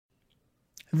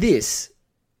This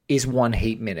is One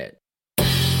Heat Minute.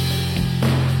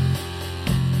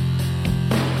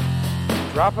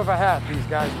 Drop of a hat, these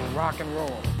guys will rock and roll.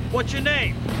 What's your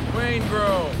name? Wayne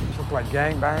Grove. Look like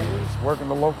gangbangers, working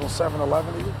the local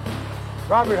 7-Eleven to you.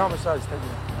 Robbery, homicides, take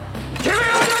it. Give me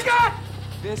all you got!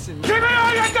 Listen. Give me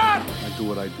all you got! I do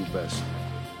what I do best.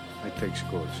 I take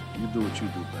scores. You do what you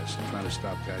do best. I'm trying to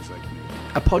stop guys like me.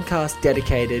 A podcast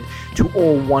dedicated to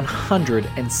all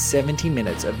 170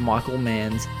 minutes of Michael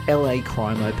Mann's LA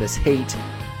crime opus Heat,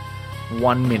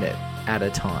 1 minute at a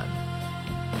time.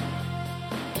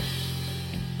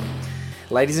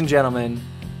 Ladies and gentlemen,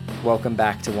 welcome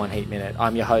back to One Heat Minute.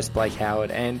 I'm your host, Blake Howard,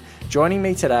 and joining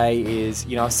me today is,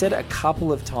 I've said a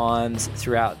couple of times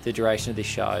throughout the duration of this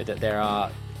show that there are,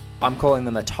 I'm calling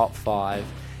them a top 5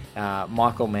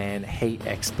 Michael Mann Heat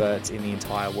experts in the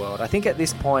entire world. I think at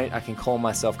this point I can call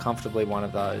myself comfortably one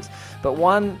of those. But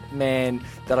one man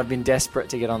that I've been desperate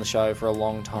to get on the show for a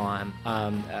long time,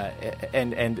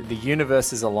 and the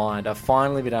universe is aligned. I've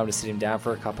finally been able to sit him down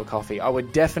for a cup of coffee. I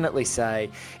would definitely say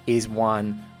is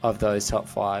one of those top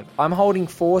 5. I'm holding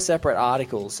 4 separate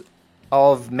articles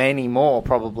of many more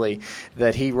probably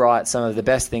that he writes some of the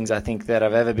best things I think that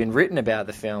have ever been written about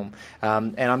the film.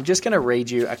 And I'm just going to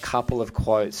read you a couple of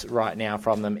quotes right now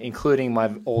from them, including my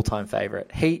all-time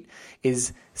favorite. Heat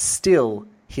is still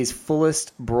his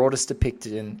fullest, broadest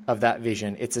depiction of that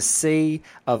vision. It's a sea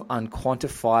of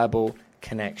unquantifiable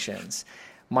connections.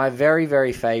 My very,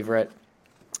 very favorite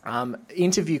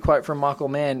interview quote from Michael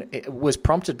Mann was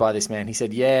prompted by this man. He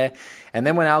said, and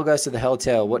then when Al goes to the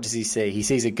hotel, what does he see? He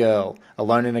sees a girl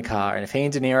alone in a car. And if he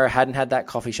and De Niro hadn't had that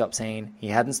coffee shop scene, he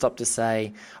hadn't stopped to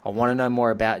say, I want to know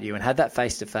more about you, and had that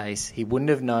face-to-face, he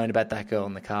wouldn't have known about that girl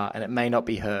in the car. And it may not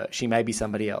be her. She may be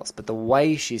somebody else. But the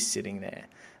way she's sitting there,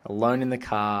 alone in the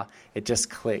car, it just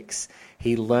clicks.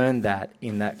 He learned that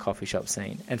in that coffee shop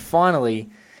scene. And finally,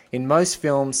 in most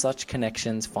films, such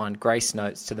connections find grace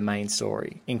notes to the main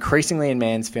story. Increasingly in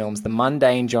Mann's films, the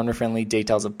mundane, genre-friendly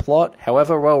details of plot,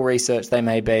 however well-researched they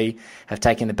may be, have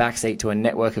taken the backseat to a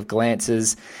network of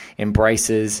glances,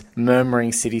 embraces,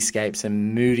 murmuring cityscapes,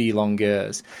 and moody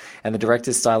longueurs. And the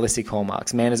director's stylistic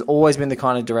hallmarks. Mann has always been the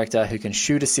kind of director who can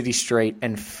shoot a city street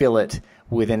and fill it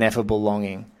with ineffable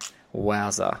longing.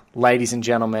 Wowza. Ladies and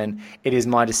gentlemen, it is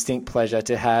my distinct pleasure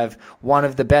to have one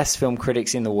of the best film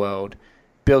critics in the world,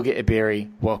 Bilge Ebiri.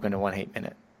 Welcome to One Heat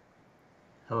Minute.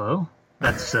 Hello.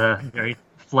 That's a very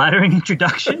flattering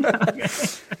introduction. Okay.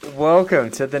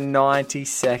 Welcome to the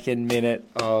 92nd minute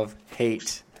of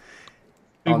Heat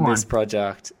this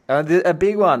project. A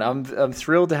big one. I'm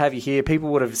thrilled to have you here. People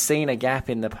would have seen a gap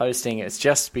in the posting. It's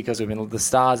just because the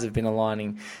stars have been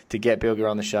aligning to get Bilge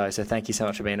on the show. So thank you so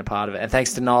much for being a part of it. And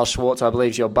thanks to Niall Schwartz, I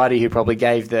believe, your buddy, who probably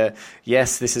gave the,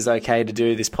 yes, this is okay to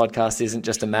do. This podcast isn't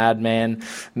just a madman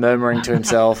murmuring to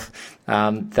himself.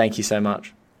 Thank you so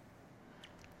much.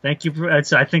 Thank you. I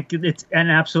think it's an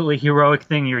absolutely heroic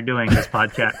thing you're doing, this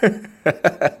podcast.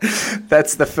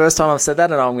 That's the first time I've said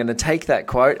that, and I'm going to take that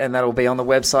quote, and that'll be on the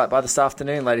website by this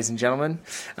afternoon, ladies and gentlemen,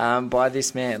 by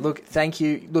this man. Look, thank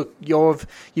you. Look,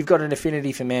 you've got an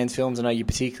affinity for Mann's films. I know you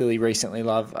particularly recently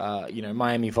love,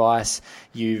 Miami Vice.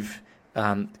 You've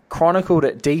chronicled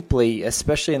it deeply,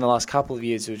 especially in the last couple of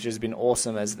years, which has been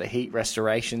awesome as the Heat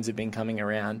restorations have been coming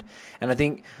around. And I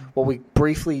think what we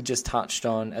briefly just touched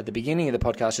on at the beginning of the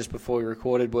podcast, just before we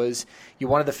recorded, was you're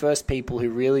one of the first people who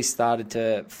really started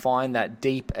to find that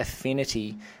deep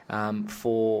affinity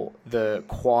for the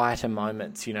quieter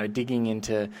moments, digging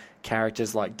into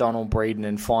characters like Donald Breeden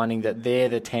and finding that they're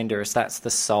the tenderest, that's the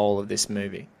soul of this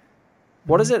movie.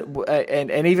 What is it?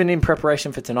 And even in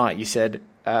preparation for tonight, you said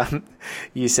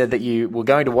that you were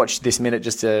going to watch this minute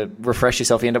just to refresh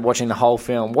yourself. You end up watching the whole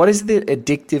film. What is the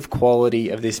addictive quality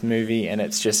of this movie? And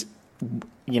it's just,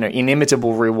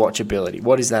 inimitable rewatchability.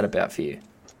 What is that about for you?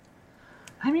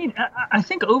 I mean, I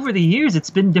think over the years it's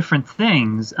been different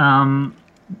things,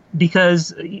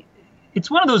 because it's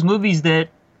one of those movies that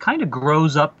kind of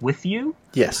grows up with you.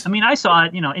 Yes. I mean, I saw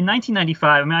it, in 1995.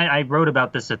 I mean, I wrote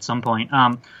about this at some point,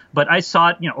 but I saw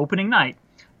it, opening night,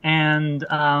 and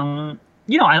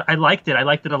I liked it. I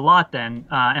liked it a lot then,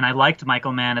 and I liked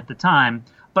Michael Mann at the time.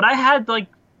 But I had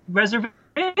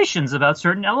reservations about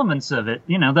certain elements of it.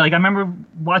 I remember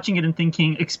watching it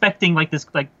and expecting this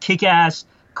kick-ass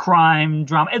crime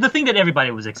drama, and the thing that everybody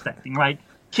was expecting, right?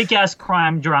 Kick-ass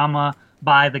crime drama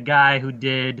by the guy who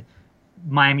did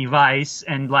Miami Vice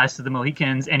and Last of the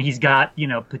Mohicans, and he's got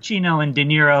Pacino and De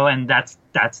Niro, and that's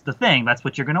the thing. That's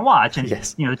what you're going to watch. And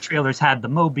yes. The trailers had the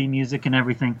Moby music and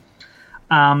everything.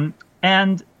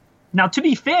 And now, to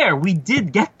be fair, we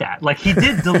did get that. He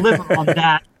did deliver on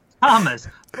that promise,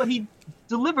 but he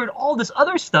delivered all this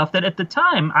other stuff that at the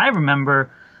time I remember.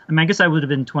 I mean, I guess I would have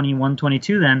been 21,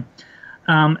 22 then.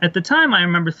 At the time, I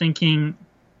remember thinking,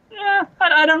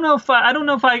 I don't know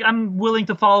if I'm willing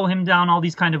to follow him down all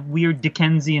these kind of weird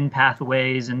Dickensian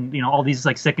pathways, and all these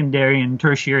like secondary and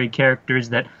tertiary characters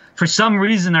that for some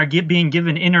reason are being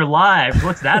given inner lives.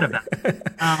 What's that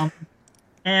about?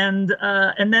 And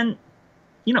then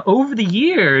over the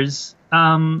years,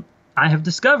 I have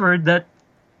discovered that,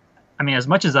 I mean, as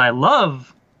much as I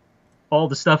love all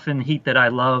the stuff in Heat that I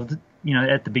loved,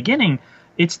 at the beginning,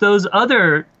 it's those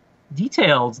other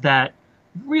details that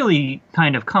really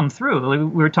kind of come through. Like we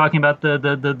were talking about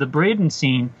the Braden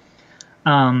scene.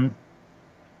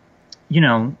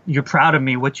 You're proud of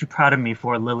me. What you proud of me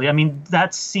for, Lily? I mean,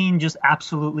 that scene just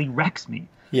absolutely wrecks me.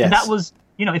 Yes. And that was,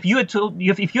 if you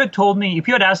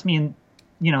had asked me in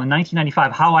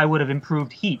 1995 how I would have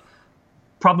improved Heat,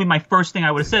 probably my first thing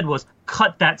I would have said was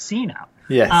cut that scene out.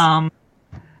 Yes.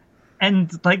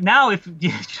 And like now, if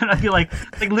I feel like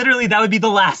literally that would be the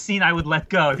last scene I would let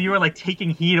go. If you were like taking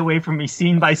Heat away from me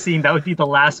scene by scene, that would be the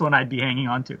last one I'd be hanging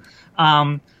on to.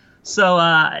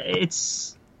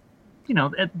 It's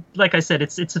like I said,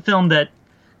 it's a film that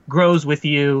grows with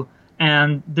you,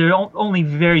 and there are only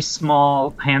very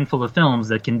small handful of films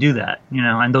that can do that.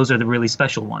 And those are the really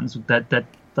special ones that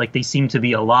like they seem to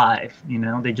be alive.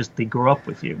 They grow up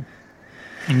with you,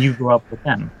 and you grow up with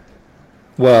them.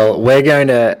 Well, we're going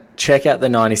to check out the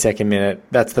 90-second minute.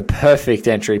 That's the perfect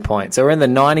entry point. So we're in the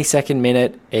 90-second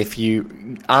minute. If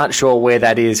you aren't sure where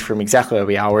that is from exactly where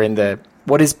we are, we're in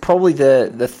what is probably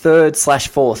the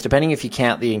third/fourth, depending if you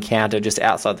count the encounter just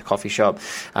outside the coffee shop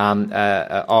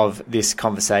of this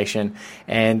conversation.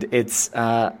 And it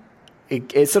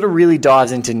sort of really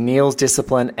dives into Neil's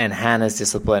discipline and Hannah's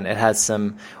discipline. It has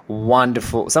some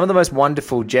of the most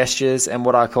wonderful gestures and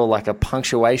what I call like a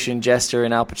punctuation gesture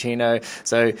in Al Pacino.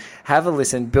 So have a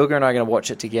listen. Bilge and I are going to watch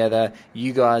it together.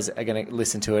 You guys are going to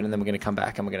listen to it, and then we're going to come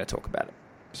back and we're going to talk about it.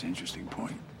 It's an interesting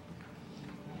point.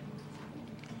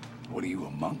 What are you, a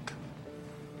monk?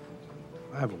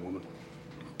 I have a woman.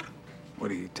 What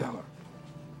do you tell her?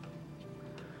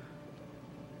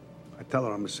 I tell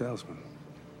her I'm a salesman.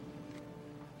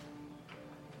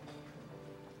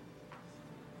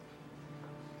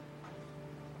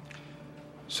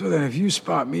 So then if you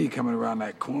spot me coming around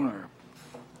that corner,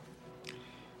 you're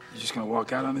just gonna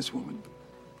walk out on this woman?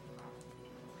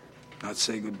 Not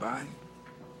say goodbye?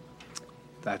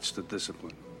 That's the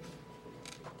discipline.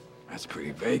 That's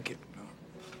pretty vacant, no?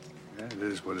 Yeah, it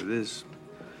is what it is.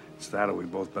 It's that or we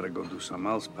both better go do something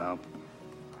else, pal.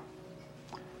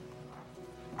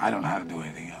 I don't know how to do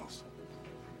anything else.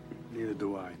 Neither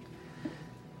do I.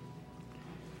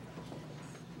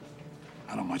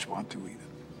 I don't much want to either.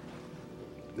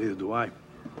 Neither do I.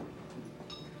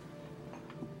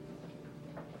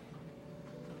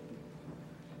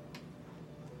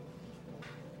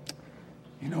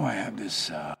 I have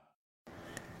this,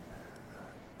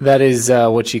 That is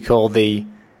what you call the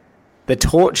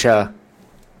torture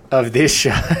of this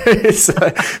show. So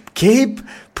keep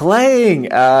playing.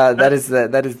 That is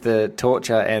the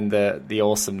torture and the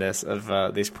awesomeness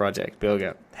of this project,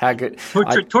 Bilge. How good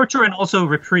torture and also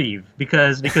reprieve,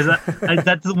 because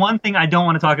that's the one thing I don't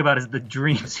want to talk about is the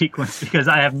dream sequence, because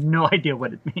I have no idea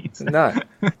what it means. No,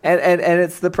 and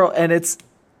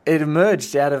it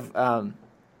emerged out of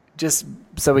just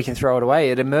so we can throw it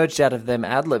away. It emerged out of them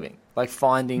ad-libbing, like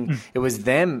finding it was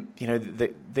them.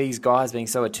 These guys being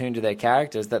so attuned to their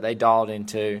characters that they dialed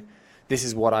into. This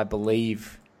is what I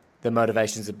believe the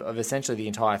motivations of essentially the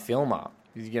entire film are.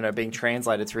 Being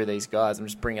translated through these guys. I'm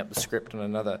just bringing up the script on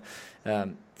another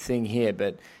thing here,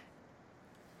 but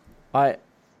I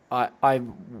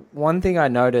one thing I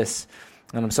notice,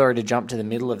 and I'm sorry to jump to the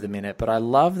middle of the minute, but I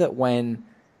love that when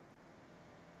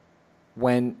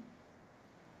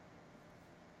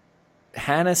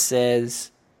Hannah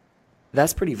says,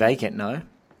 "That's pretty vacant, no?"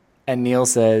 and Neil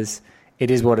says,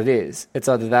 "It is what it is. It's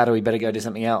either that or we better go do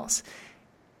something else."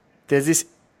 There's this.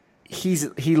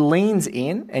 He leans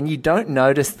in, and you don't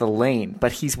notice the lean,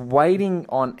 but he's hanging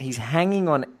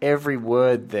on every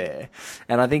word there.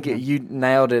 And I think you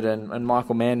nailed it, and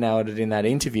Michael Mann nailed it in that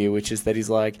interview, which is that he's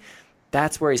like,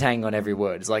 that's where he's hanging on every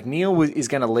word. It's like Neil is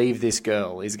going to leave this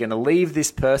girl. He's going to leave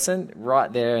this person right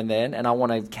there and then, and I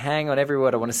want to hang on every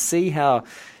word. I want to see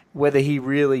whether he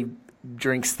really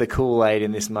drinks the Kool-Aid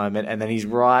in this moment, and then he's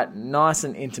right, nice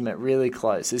and intimate, really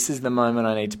close. This is the moment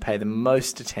I need to pay the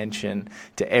most attention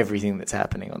to everything that's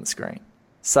happening on the screen.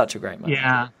 Such a great moment.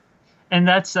 Yeah, and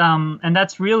that's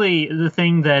really the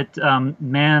thing that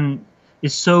Mann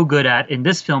is so good at in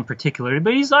this film particularly.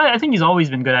 But I think he's always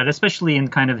been good at it, especially in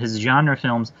kind of his genre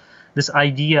films. This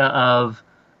idea of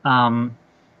kind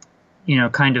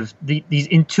of these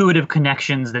intuitive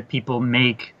connections that people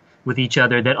make with each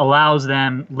other that allows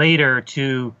them later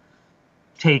to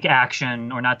take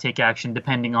action or not take action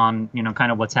depending on,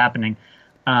 kind of what's happening.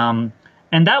 And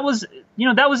that was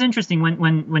interesting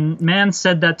when Mann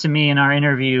said that to me in our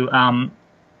interview.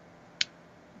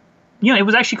 It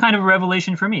was actually kind of a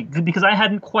revelation for me because I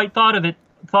hadn't quite thought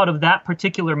of that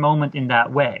particular moment in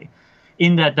that way,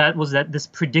 in that was this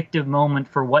predictive moment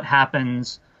for what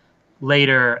happens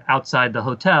later outside the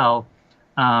hotel,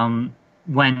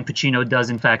 when Pacino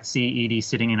does in fact see Edie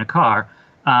sitting in a car.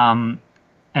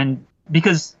 And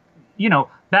because,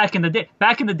 back in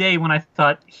the day when I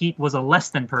thought Heat was a less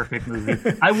than perfect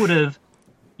movie, I would have,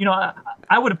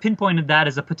 I would have pinpointed that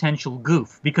as a potential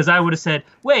goof, because I would have said,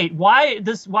 wait, why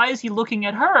is he looking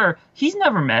at her? He's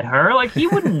never met her. Like, he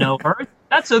wouldn't know her.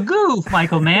 That's a goof,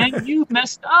 Michael Mann. You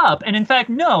messed up. And in fact,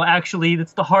 no, actually,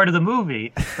 that's the heart of the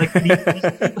movie. Like, these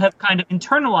people have kind of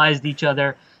internalized each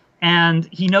other, and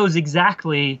he knows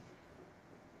exactly,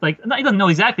 he doesn't know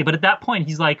exactly, but at that point,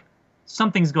 he's like,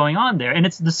 something's going on there. And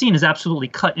the scene is absolutely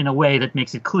cut in a way that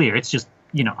makes it clear. It's just,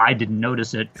 I didn't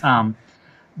notice it.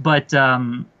 But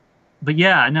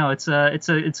yeah, no, it's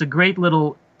a great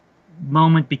little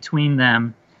moment between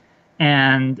them,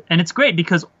 and it's great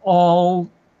because all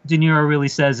De Niro really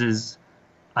says is,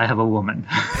 "I have a woman."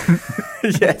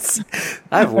 Yes,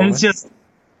 I have a woman. And it's just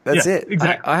that's it.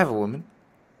 Exactly. I have a woman.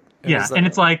 And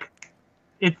it's like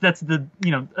that's the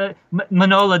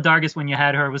Manola Dargis, when you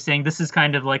had her, was saying this is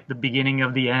kind of like the beginning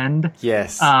of the end.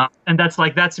 Yes. And that's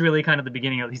really kind of the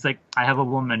beginning of. He's like, I have a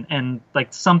woman, and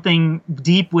like something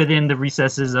deep within the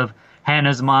recesses of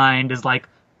Hannah's mind is like,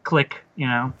 click.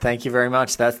 Thank you very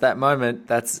much. That's that moment.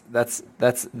 That's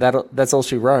all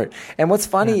she wrote. And what's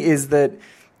funny is that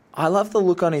I love the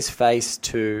look on his face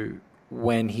too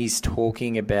when he's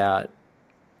talking about,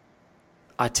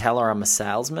 I tell her I'm a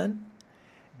salesman.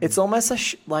 It's almost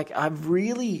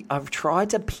I've tried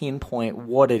to pinpoint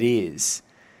what it is,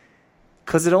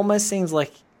 because it almost seems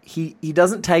like he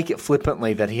doesn't take it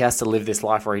flippantly that he has to live this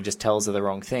life where he just tells her the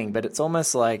wrong thing, but it's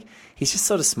almost like he's just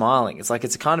sort of smiling. It's like,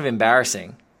 it's kind of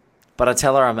embarrassing, but I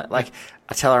tell her I'm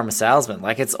a salesman.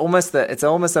 Like, it's almost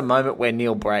a moment where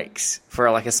Neil breaks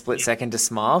for like a split second to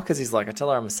smile, because he's like, I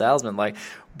tell her I'm a salesman. Like,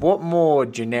 what more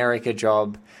generic a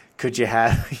job could you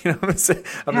have?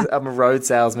 I'm a road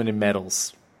salesman in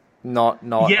metals. Not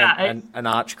an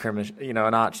arch criminal,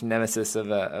 an arch nemesis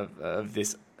of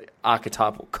this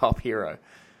archetypal cop hero.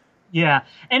 Yeah,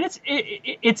 and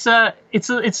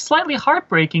it's slightly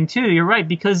heartbreaking too. You're right,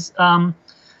 because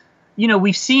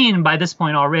we've seen by this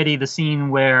point already the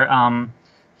scene where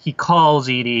he calls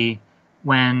Edie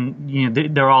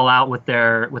when they're all out with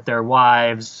their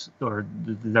wives, or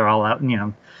they're all out.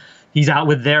 He's out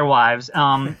with their wives,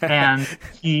 and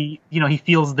he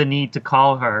feels the need to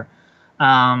call her.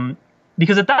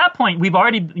 Because at that point we've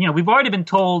already been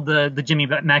told the Jimmy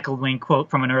McElwain quote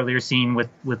from an earlier scene with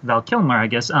Val Kilmer, I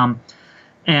guess.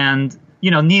 And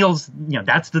Neil's,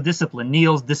 that's the discipline.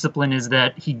 Neil's discipline is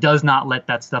that he does not let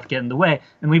that stuff get in the way.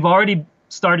 And we've already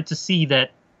started to see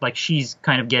that, like, she's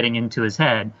kind of getting into his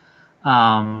head.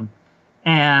 And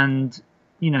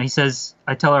he says,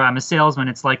 I tell her I'm a salesman.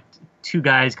 It's like two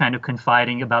guys kind of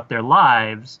confiding about their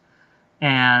lives.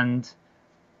 And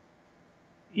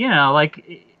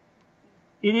like,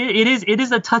 it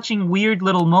is a touching, weird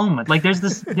little moment. Like,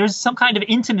 there's some kind of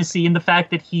intimacy in the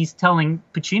fact that he's telling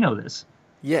Pacino this.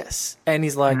 Yes, and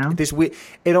he's like this weird.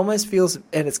 It almost feels,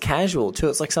 and it's casual too.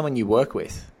 It's like someone you work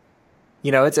with.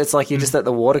 It's like you're just at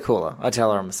the water cooler. I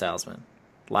tell her I'm a salesman.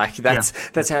 Like, that's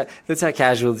how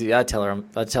casual. I tell her I'm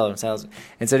a salesman.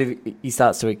 And so he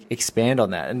starts to expand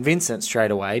on that. And Vincent,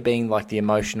 straight away, being like the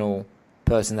emotional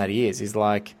person that he is, he's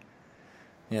like,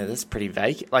 that's pretty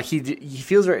vacant. Like, he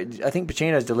feels very. I think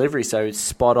Pacino's delivery so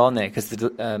spot on there, because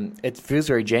it feels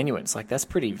very genuine. It's like, that's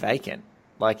pretty vacant.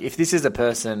 Like, if this is a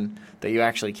person that you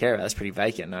actually care about, that's pretty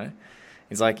vacant, no?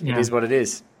 He's like, It is what it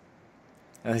is.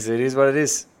 And I said, it is what it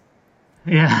is.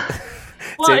 Yeah.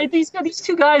 Well, these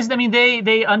two guys, I mean,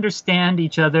 they understand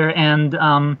each other, and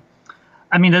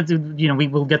I mean, that's, we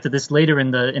will get to this later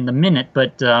in the minute,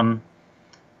 but I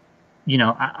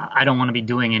don't want to be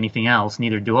doing anything else.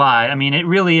 Neither do I. I mean, it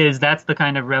really is. That's the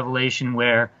kind of revelation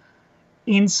where,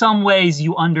 in some ways,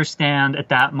 you understand at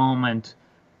that moment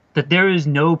that there is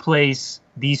no place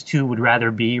these two would rather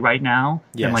be right now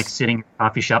than like sitting in a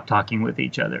coffee shop talking with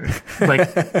each other. Like,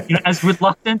 as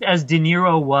reluctant as De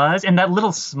Niro was, and that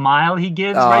little smile he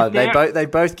gives right there. They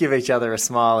both give each other a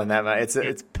smile in that moment.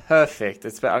 It's perfect.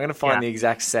 I'm going to find the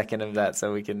exact second of that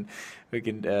so we can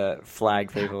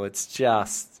flag people. It's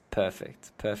just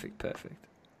perfect.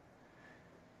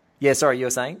 Yeah, sorry, you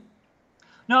were saying?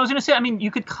 No, I was going to say, I mean,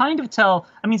 you could kind of tell.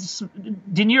 I mean,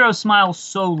 De Niro smiles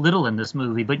so little in this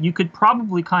movie, but you could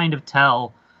probably kind of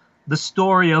tell the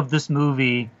story of this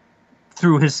movie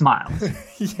through his smiles,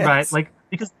 Yes. right? Like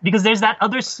because there's that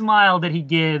other smile that he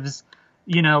gives,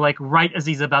 like right as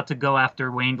he's about to go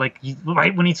after Wayne, like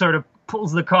right when he sort of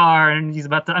pulls the car and he's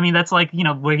about to. I mean, that's like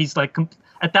where he's like.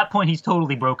 At that point, he's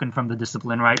totally broken from the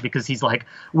discipline, right? Because he's like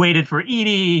waited for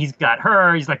Edie, he's got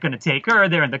her, he's like going to take her.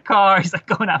 They're in the car, he's like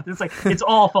going out. It's like it's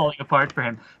all falling apart for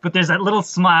him. But there's that little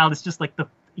smile. It's just like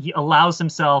he allows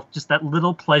himself just that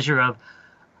little pleasure of,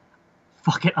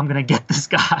 fuck it, I'm going to get this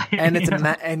guy. And it's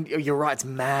and you're right, it's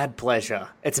mad pleasure.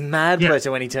 It's mad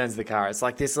pleasure when he turns the car. It's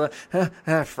like this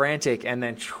frantic, and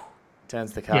then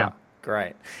turns the car. Yeah.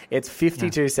 Great. It's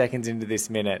 52 seconds into this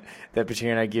minute that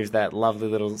Pacino gives that lovely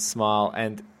little smile,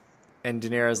 and De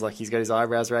Niro's like, he's got his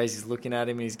eyebrows raised, he's looking at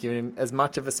him, and he's giving him as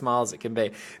much of a smile as it can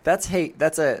be. That's Heat.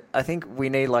 I think we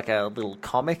need like a little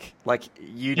comic, like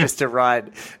you just to write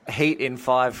Heat in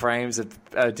 5 frames of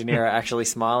De Niro actually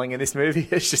smiling in this movie.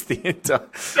 It's just the entire.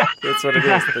 That's what it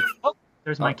is. Oh,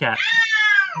 there's my cat.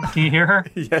 Can you hear her?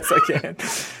 Yes, I can.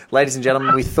 Ladies and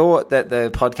gentlemen, we thought that the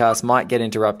podcast might get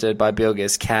interrupted by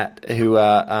Bilge's cat, who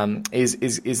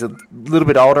is a little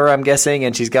bit older, I'm guessing,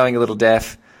 and she's going a little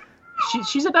deaf.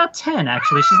 She's about 10,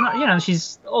 actually. She's not,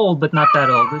 she's old, but not that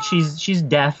old. But she's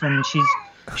deaf, and she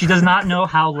does not know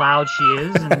how loud she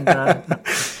is, and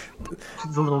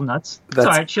she's a little nuts. It's all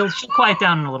right. She'll quiet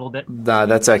down in a little bit. No,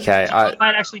 that's okay. She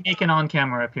might actually make an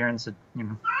on-camera appearance.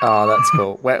 Oh, that's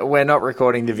cool. We're not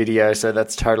recording the video, so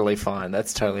that's totally fine.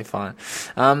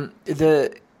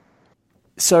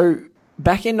 So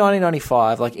back in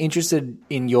 1995, like, interested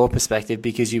in your perspective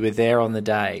because you were there on the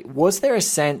day. Was there a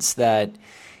sense that?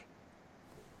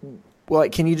 Well,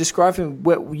 can you describe him?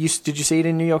 Did you see it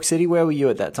in New York City? Where were you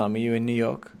at that time? Were you in New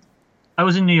York? I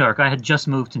was in New York. I had just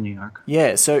moved to New York.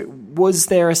 Yeah. So was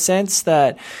there a sense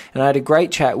that, and I had a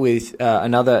great chat with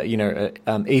another,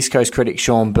 East Coast critic,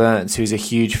 Sean Burns, who's a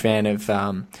huge fan of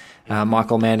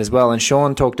Michael Mann as well. And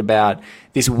Sean talked about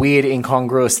this weird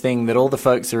incongruous thing that all the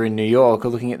folks who are in New York are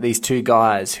looking at these two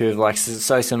guys who are like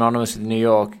so synonymous with New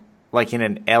York, like in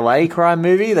an LA crime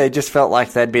movie. They just felt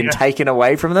like they'd been taken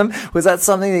away from them. Was that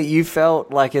something that you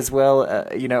felt like as well,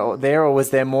 there, or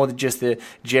was there more than just the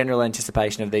general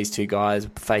anticipation of these two guys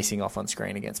facing off on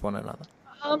screen against one another?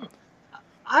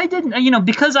 I didn't,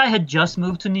 because I had just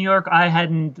moved to New York, I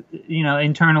hadn't,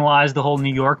 internalized the whole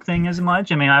New York thing as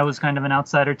much. I mean, I was kind of an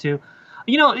outsider too.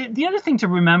 The other thing to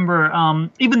remember,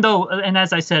 even though, and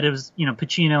as I said, it was,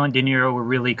 Pacino and De Niro were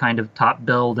really kind of top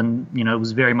billed, and, it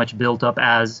was very much built up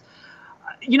as,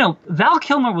 Val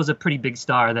Kilmer was a pretty big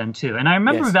star then too. And I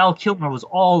remember Val Kilmer was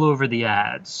all over the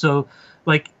ads. So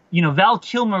Val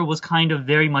Kilmer was kind of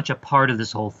very much a part of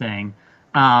this whole thing.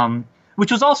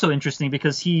 Which was also interesting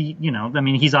because he,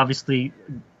 he's obviously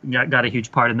got a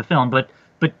huge part in the film, but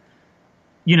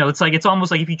it's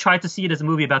almost like if you tried to see it as a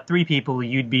movie about 3 people,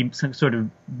 you'd be sort of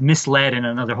misled in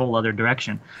another whole other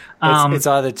direction. It's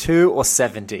either 2 or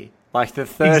 70. Like the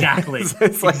third, exactly.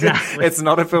 It's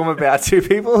not a film about 2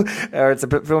 people, or it's a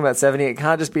film about 70. It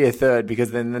can't just be a third,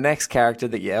 because then the next character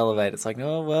that you elevate, it's like,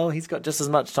 oh well, he's got just as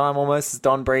much time almost as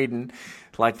Don Breeden,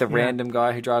 like the random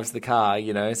guy who drives the car,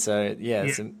 So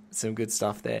some good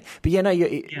stuff there.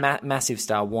 But massive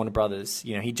star, Warner Brothers.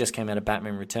 He just came out of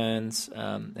Batman Returns,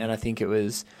 and I think it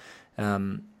was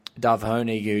Dov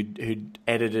Honig who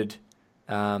edited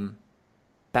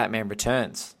Batman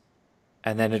Returns,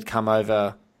 and then had come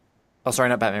over. Oh, sorry,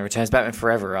 not Batman Returns, Batman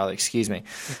Forever, rather, excuse me.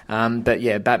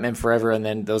 Batman Forever, and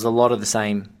then there was a lot of the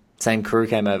same crew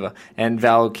came over. And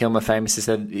Val Kilmer famously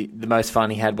said the most fun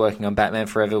he had working on Batman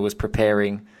Forever was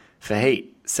preparing for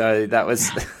Heat. So that was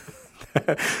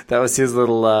that was his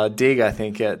little dig, I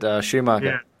think, at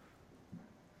Schumacher.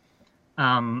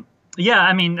 It's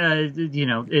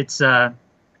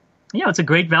it's a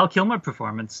great Val Kilmer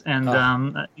performance,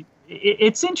 and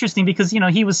it's interesting because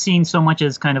he was seen so much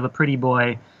as kind of a pretty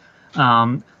boy.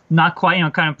 Not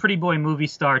quite, kind of pretty boy movie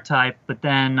star type, but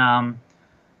then,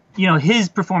 his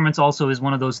performance also is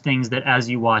one of those things that as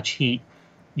you watch Heat,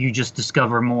 you just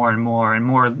discover more and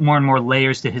more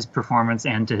layers to his performance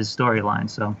and to his storyline.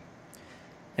 So,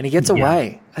 and he gets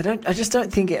away. I just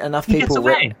don't think enough people.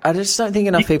 I just don't think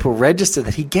enough people register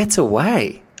that he gets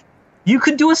away. You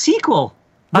could do a sequel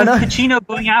with Pacino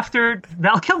going after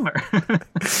Val Kilmer.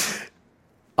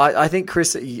 I think,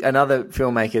 Chris, another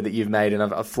filmmaker that you've made, and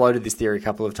I've floated this theory a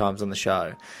couple of times on the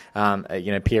show,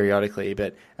 periodically,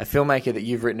 but a filmmaker that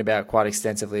you've written about quite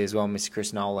extensively as well, Mr.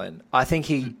 Chris Nolan. I think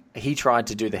he tried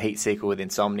to do the Heat sequel with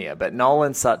Insomnia, but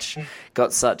Nolan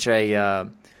got such a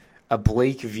a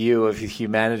bleak view of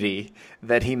humanity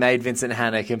that he made Vincent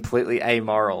Hanna completely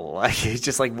amoral. Like he's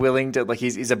just like willing to, like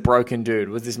he's a broken dude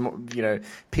with this,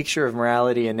 picture of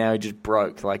morality, and now he just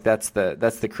broke. Like that's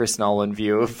the Chris Nolan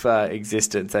view of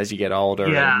existence as you get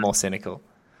older and more cynical.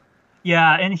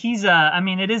 Yeah, and he's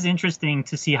it is interesting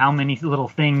to see how many little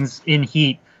things in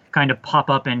Heat kind of pop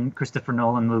up in Christopher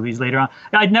Nolan movies later on.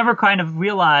 I'd never kind of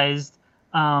realized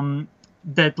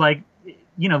that, like,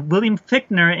 William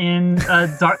Fichtner in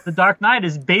The Dark Knight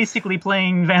is basically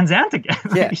playing Van Zandt again.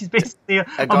 Yeah. He's basically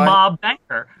a mob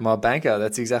banker. Mob banker,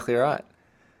 that's exactly right.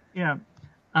 Yeah.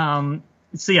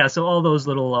 So all those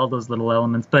little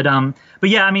elements. But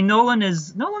yeah, I mean, Nolan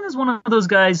is one of those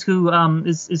guys who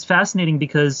is fascinating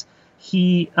because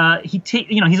he's a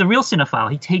real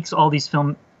cinephile. He takes all these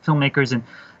filmmakers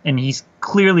and he's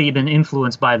clearly been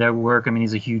influenced by their work. I mean,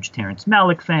 he's a huge Terrence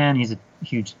Malick fan. He's a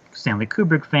huge Stanley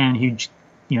Kubrick fan. Huge,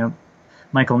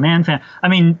 Michael Mann fan. I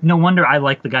mean, no wonder I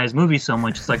like the guy's movies so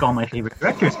much. It's like all my favorite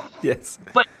directors. Yes.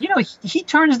 But he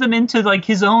turns them into like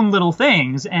his own little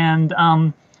things, and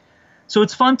so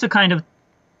it's fun to find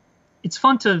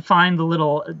the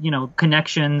little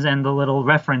connections and the little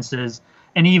references,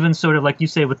 and even sort of like you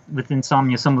say with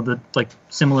Insomnia, some of the like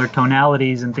similar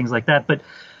tonalities and things like that. But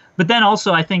then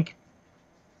also I think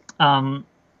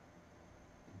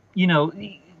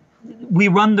we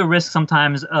run the risk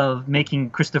sometimes of making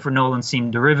Christopher Nolan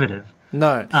seem derivative.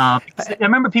 No. I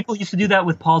remember people used to do that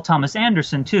with Paul Thomas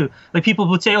Anderson too. Like people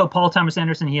would say, "Oh, Paul Thomas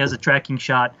Anderson, he has a tracking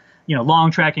shot,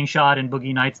 long tracking shot in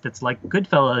Boogie Nights that's like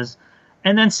Goodfellas,"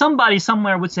 and then somebody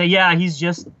somewhere would say, "Yeah, he's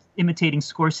just imitating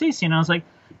Scorsese," and I was like,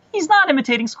 "He's not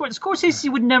imitating Scorsese.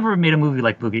 Scorsese would never have made a movie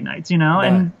like Boogie Nights,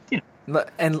 No.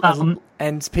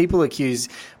 And people accuse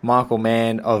Michael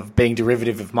Mann of being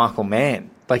derivative of Michael Mann.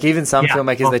 Like even some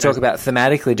filmmakers, they talk about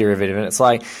thematically derivative, and it's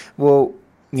like, well,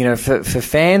 for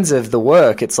fans of the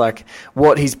work, it's like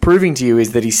what he's proving to you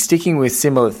is that he's sticking with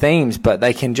similar themes, but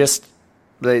they can just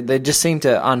they just seem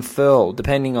to unfurl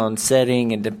depending on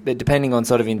setting and depending on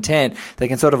sort of intent. They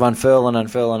can sort of unfurl and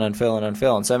unfurl and unfurl and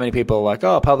unfurl. And so many people are like,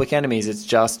 "Oh, Public Enemies, it's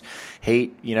just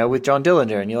Heat, with John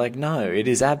Dillinger," and you're like, "No, it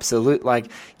is absolute. Like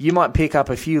you might pick up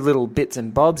a few little bits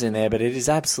and bobs in there, but it is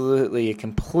absolutely a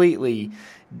completely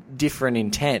different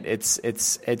intent.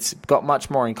 It's got much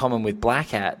more in common with Black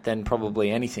Hat than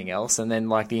probably anything else, and then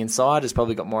like The Inside has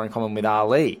probably got more in common with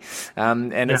Ali,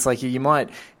 it's like you might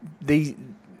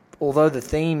although the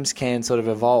themes can sort of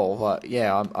evolve,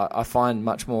 I find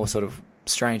much more sort of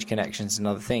strange connections and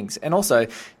other things. And also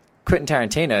Quentin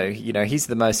Tarantino, he's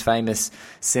the most famous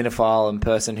cinephile and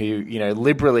person who,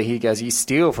 liberally he goes, "You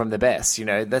steal from the best."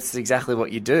 That's exactly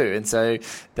what you do. And so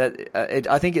that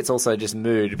I think it's also just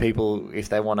mood. People, if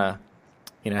they want to,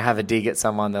 have a dig at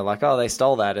someone, they're like, "Oh, they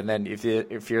stole that." And then if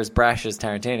you're as brash as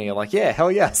Tarantino, you're like, "Yeah,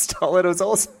 hell yeah, I stole it. It was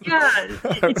awesome." Yeah,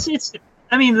 it's.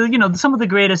 I mean, some of the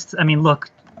greatest. I mean,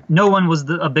 look. No one was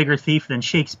a bigger thief than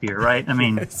Shakespeare, right? I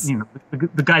mean, yes.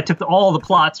 The guy took all the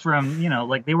plots from,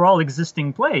 like they were all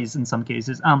existing plays in some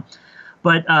cases. I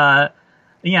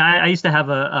used to have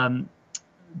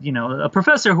a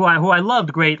professor who I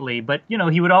loved greatly, but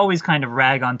he would always kind of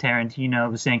rag on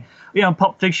Tarantino, saying,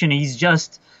 Pulp Fiction, he's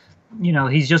just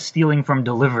stealing from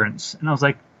Deliverance, and I was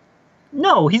like,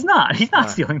 no, he's not. He's not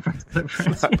stealing from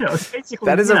Deliverance. Basically,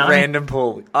 that is a random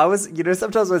pull. I was,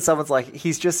 sometimes when someone's like,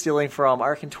 he's just stealing from, I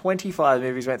reckon 25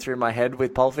 movies went through my head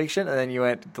with Pulp Fiction, and then you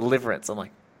went Deliverance. I'm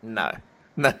like, no,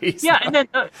 he's not.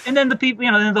 and then the people,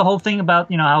 then the whole thing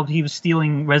about how he was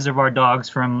stealing Reservoir Dogs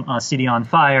from City on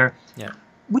Fire. Yeah.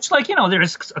 Which, like,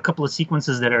 there's a couple of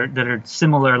sequences that are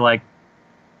similar, like,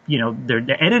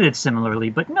 they're edited similarly,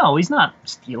 but no, he's not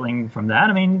stealing from that.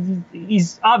 I mean,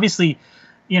 he's obviously.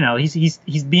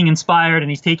 He's being inspired and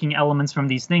he's taking elements from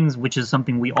these things, which is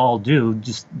something we all do.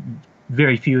 Just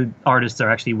very few artists are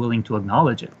actually willing to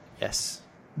acknowledge it. Yes.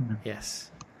 Mm-hmm. Yes.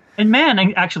 And Mann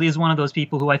actually is one of those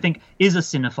people who I think is a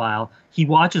cinephile. He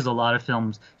watches a lot of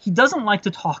films. He doesn't like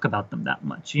to talk about them that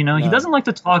much. No. He doesn't like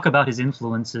to talk about his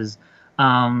influences.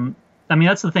 I mean,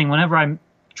 that's the thing. Whenever I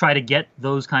try to get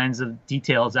those kinds of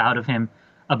details out of him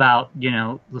about,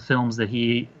 the films that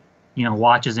he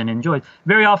watches and enjoys.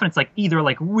 Very often it's like either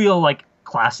like real like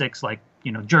classics like,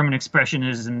 German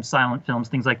expressionism, silent films,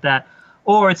 things like that.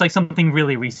 Or it's like something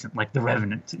really recent like The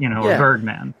Revenant, or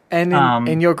Birdman. And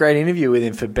in your great interview with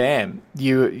him for BAM,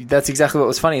 that's exactly what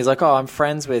was funny. He's like, "Oh, I'm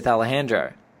friends with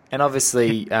Alejandro." And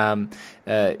obviously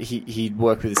he'd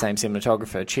worked with the same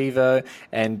cinematographer, Chivo,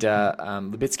 and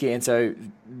Lubitsky. And so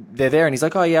they're there and he's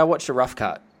like, "Oh yeah, I watched A Rough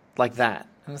Cut," like that.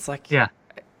 And it's like, yeah.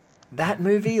 that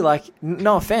movie, like,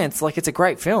 no offense, like, it's a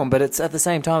great film, but it's at the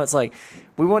same time, it's like,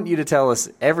 we want you to tell us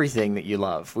everything that you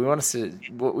love. We want to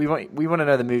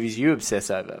know the movies you obsess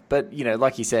over. But, you know,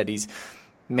 like you said,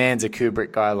 Mann's a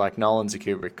Kubrick guy like Nolan's a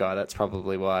Kubrick guy. That's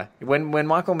probably why. When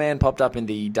Michael Mann popped up in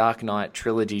the Dark Knight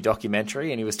trilogy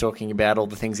documentary and he was talking about all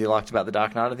the things he liked about the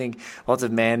Dark Knight, I think lots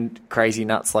of Mann crazy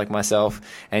nuts like myself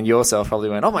and yourself probably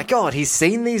went, oh my God, he's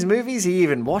seen these movies? He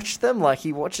even watched them? Like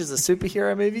he watches a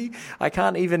superhero movie? I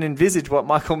can't even envisage what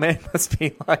Michael Mann must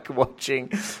be like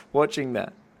watching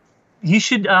that. You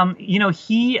should,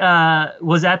 he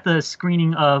was at the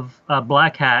screening of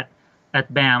Black Hat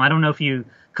at BAM. I don't know if a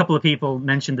couple of people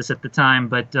mentioned this at the time,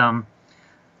 but,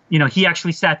 he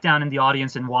actually sat down in the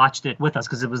audience and watched it with us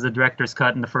because it was the director's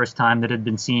cut and the first time that had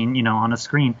been seen, on a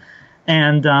screen.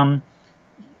 And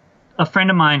a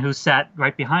friend of mine who sat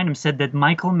right behind him said that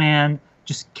Michael Mann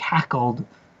just cackled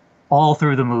all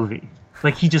through the movie.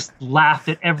 Like he just laughed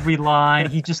at every line.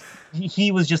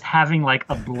 He was just having like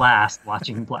a blast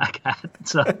watching Black Hat.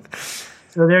 So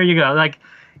there you go. Like,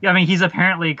 I mean, he's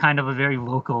apparently kind of a very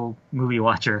vocal movie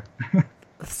watcher.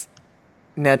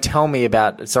 Now tell me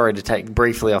about, sorry to take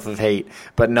briefly off of Heat,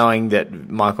 but knowing that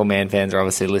Michael Mann fans are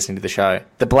obviously listening to the show,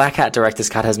 the Black Hat director's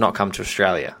cut has not come to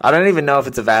Australia. I don't even know if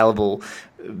it's available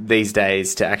these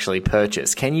days to actually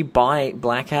purchase. Can you buy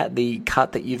Black Hat, the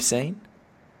cut that you've seen?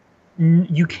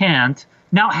 You can't.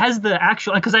 Now, has the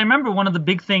actual, because I remember one of the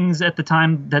big things at the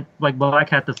time that like Black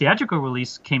Hat, the theatrical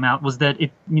release came out was that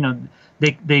it,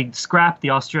 they scrapped the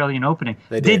Australian opening.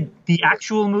 Did the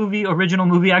actual original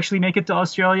movie actually make it to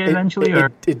Australia eventually?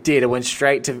 It did. It went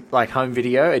straight to like home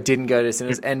video. It didn't go to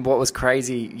cinemas. And what was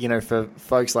crazy, for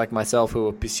folks like myself who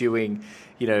were pursuing,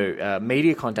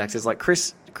 media contacts is like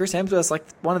Chris Hemsworth's like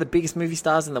one of the biggest movie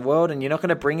stars in the world, and you're not going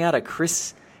to bring out a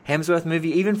Chris Hemsworth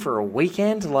movie even for a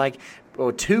weekend,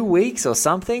 or 2 weeks or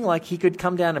something. Like he could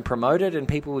come down and promote it and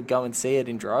people would go and see it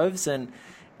in droves and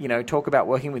talk about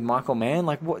working with Michael Mann.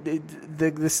 Like what the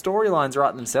storylines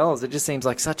write themselves. It just seems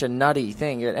like such a nutty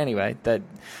thing. Anyway, that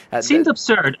seems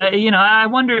absurd. I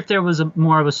wonder if there was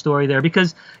more of a story there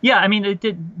because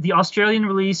the Australian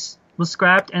release was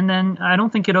scrapped and then I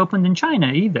don't think it opened in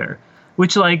China either.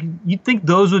 Which, you'd think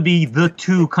those would be the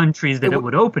two countries that it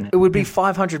would open it. It would be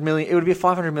 $500 million. It would be a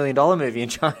 $500 million movie in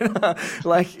China.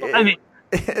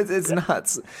 It's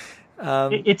nuts.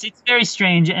 It's very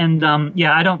strange, and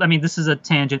this is a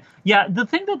tangent. Yeah, the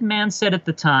thing that Mann said at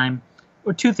the time,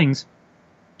 or two things.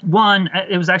 One,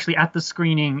 it was actually at the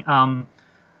screening, either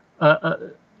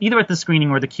at the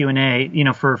screening or the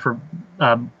Q&A. For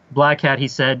Black Hat, he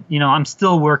said, I'm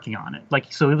still working on it.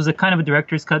 So it was a kind of a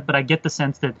director's cut, but I get the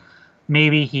sense that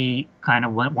maybe he kind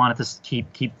of wanted to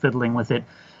keep fiddling with it.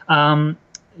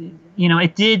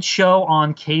 It did show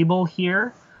on cable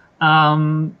here.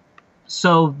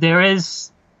 So there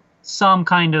is some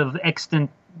kind of extant,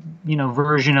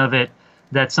 version of it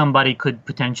that somebody could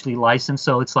potentially license.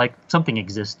 So it's like something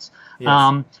exists.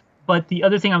 Yes. But the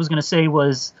other thing I was going to say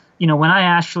was, when I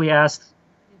actually asked,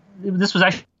 this was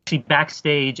actually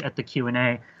backstage at the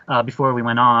Q&A before we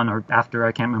went on or after,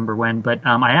 I can't remember when, but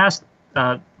I asked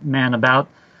Mann about,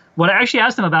 what I actually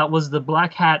asked him about was the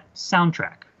Black Hat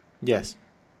soundtrack. Yes.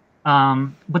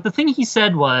 But the thing he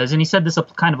said was, and he said this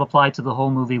kind of applied to the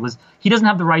whole movie, was he doesn't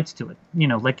have the rights to it.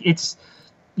 It's,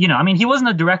 he wasn't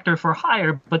a director for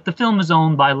hire, but the film is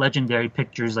owned by Legendary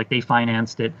Pictures, they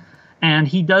financed it. And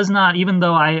he does not, even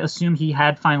though I assume he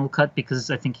had Final Cut because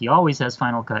I think he always has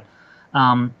Final Cut,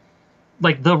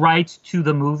 the rights to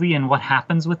the movie and what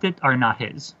happens with it are not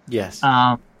his. Yes.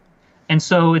 And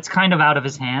so it's kind of out of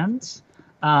his hands.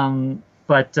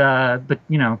 But I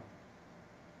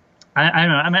don't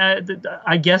know.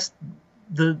 I guess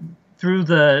through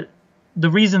the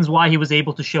reasons why he was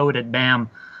able to show it at BAM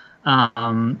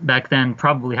back then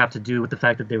probably have to do with the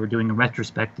fact that they were doing a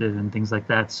retrospective and things like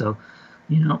that. So,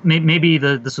 maybe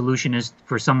the solution is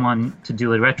for someone to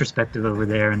do a retrospective over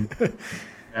there. And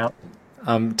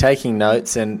I'm taking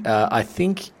notes, and I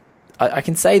think I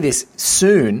can say this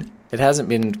soon. It hasn't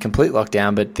been complete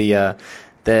lockdown, but the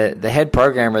head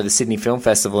programmer of the Sydney Film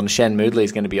Festival, Nishan Moodley,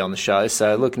 is going to be on the show.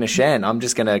 So, look, Nishan, I'm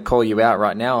just going to call you out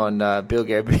right now on Bilge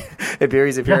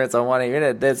Ebiri's appearance on 1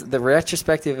 Minute. The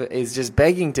retrospective is just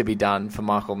begging to be done for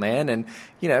Michael Mann, and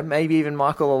maybe even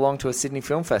Michael along to a Sydney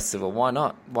Film Festival. Why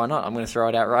not? I'm going to throw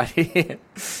it out right here.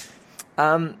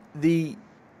 When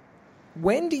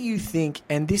do you think?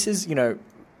 And this is,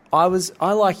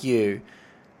 I like you.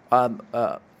 I'm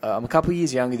a couple of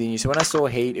years younger than you, so when I saw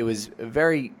Heat, I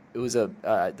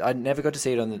never got to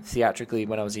see it on the theatrically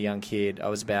when I was a young kid. I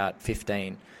was about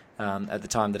 15 at the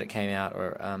time that it came out,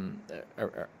 or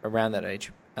around that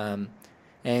age. And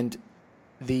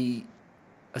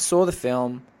I saw the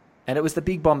film, and it was the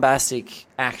big bombastic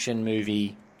action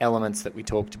movie elements that we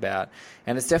talked about.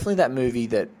 And it's definitely that movie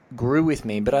that grew with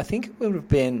me, but I think it would have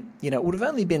been, it would have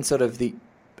only been sort of the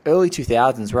early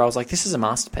 2000s where I was like, this is a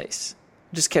masterpiece.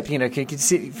 Just kept,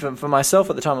 for myself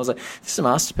at the time, I was like, this is a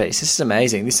masterpiece. This is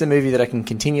amazing. This is a movie that I can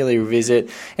continually revisit.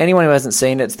 Anyone who hasn't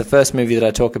seen it, it's the first movie that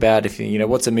I talk about. If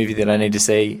what's a movie that I need to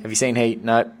see? Have you seen Heat?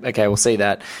 No. Okay, we'll see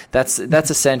that. That's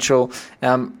essential.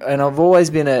 And I've always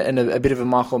been a bit of a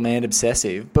Michael Mann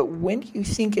obsessive. But when do you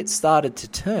think it started to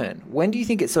turn? When do you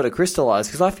think it sort of crystallized?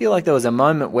 Because I feel like there was a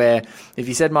moment where if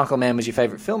you said Michael Mann was your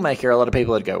favorite filmmaker, a lot of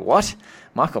people would go, what?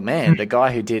 Michael Mann, the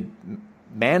guy who did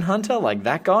Manhunter, like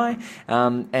that guy,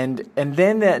 and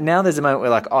then now there's a moment where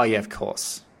like, oh yeah, of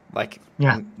course, like,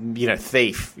 yeah,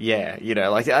 Thief, yeah,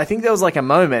 like I think there was like a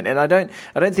moment, and I don't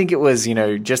think it was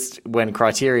just when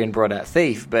Criterion brought out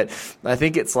Thief, but I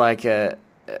think it's like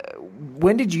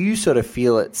when did you sort of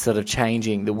feel it sort of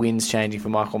changing, the winds changing for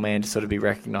Michael Mann to sort of be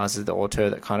recognised as the auteur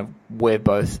that kind of we're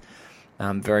both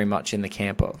very much in the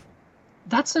camp of?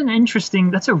 That's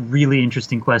a really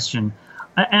interesting question.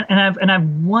 And I've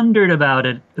wondered about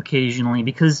it occasionally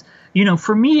because,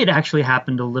 for me, it actually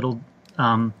happened a little,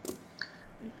 I've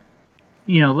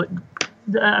in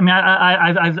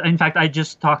fact, I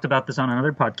just talked about this on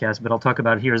another podcast, but I'll talk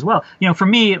about it here as well. For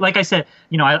me, like I said,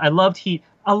 I loved Heat.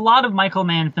 A lot of Michael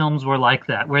Mann films were like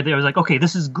that, where they was like, okay,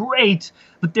 this is great,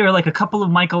 but there are like a couple of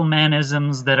Michael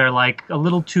Mannisms that are like a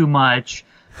little too much.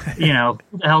 Who the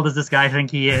hell does this guy think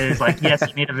he is? Like, yes,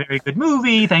 he made a very good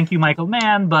movie. Thank you, Michael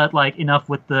Mann. But like, enough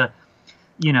with the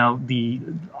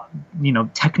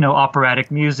techno operatic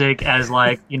music as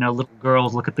like, little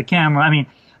girls look at the camera. I mean,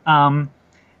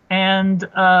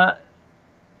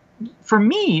 for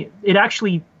me, it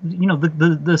actually,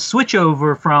 the switch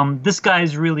over from this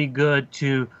guy's really good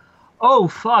to, oh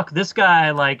fuck, this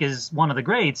guy like is one of the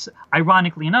greats.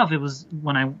 Ironically enough, it was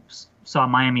when I saw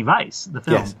Miami Vice, the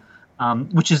film. Yes.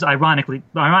 Which is ironic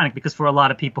because for a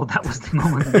lot of people that was the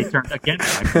moment that they turned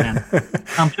against Michael Mann.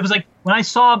 It was like when I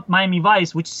saw Miami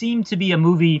Vice, which seemed to be a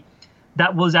movie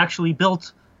that was actually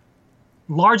built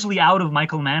largely out of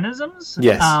Michael Mannisms.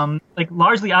 Yes. Like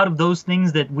largely out of those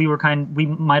things that we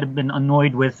might have been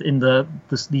annoyed with in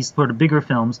these sort of bigger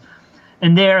films.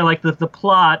 And there, like the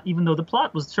plot, even though the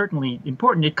plot was certainly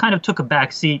important, it kind of took a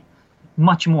back seat,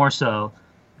 much more so.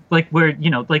 Like where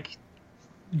the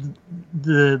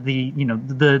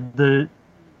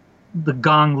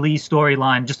Gong Li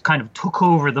storyline just kind of took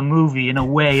over the movie in a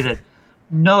way that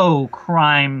no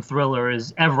crime thriller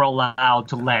is ever allowed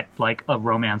to let like a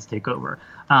romance take over.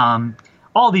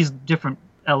 All these different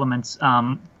elements,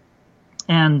 and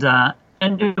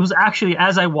it was actually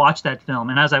as I watched that film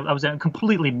and as I was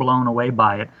completely blown away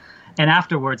by it, and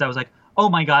afterwards I was like, oh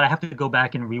my God, I have to go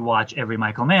back and rewatch every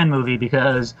Michael Mann movie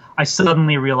because I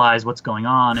suddenly realize what's going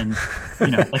on, and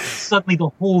like suddenly the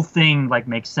whole thing like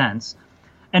makes sense.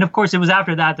 And of course, it was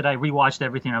after that I rewatched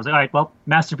everything. I was like, all right, well,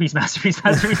 masterpiece. But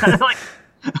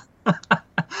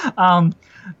I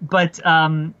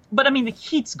mean, the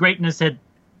Heat's greatness had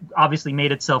obviously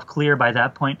made itself clear by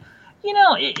that point.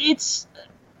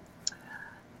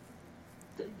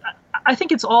 I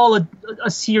think it's all a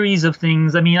series of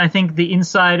things. I mean, I think The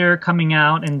Insider coming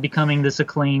out and becoming this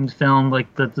acclaimed film, like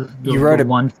you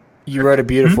wrote a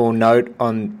beautiful note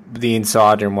on The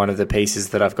Insider in one of the pieces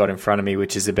that I've got in front of me,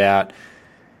 which is about,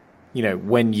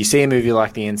 when you see a movie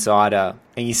like The Insider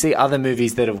and you see other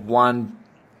movies that have won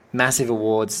massive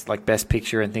awards like Best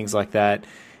Picture and things like that,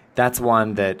 that's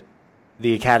one that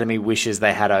the Academy wishes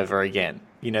they had over again.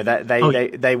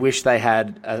 They wish they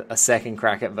had a second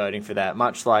crack at voting for that,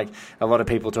 much like a lot of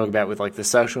people talk about with like The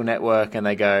Social Network, and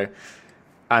they go,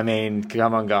 I mean,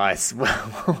 come on, guys,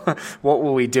 what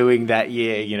were we doing that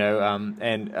year?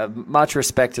 And much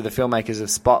respect to the filmmakers of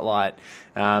Spotlight,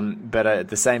 but at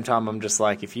the same time, I'm just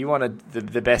like, if you wanted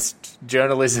the best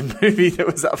journalism movie that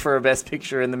was up for a Best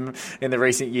Picture in the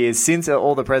recent years since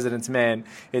All the President's Men,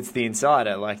 it's The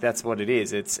Insider. Like, that's what it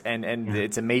is. It's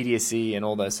it's immediacy and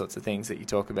all those sorts of things that you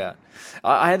talk about.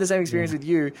 I had the same experience with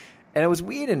you, and it was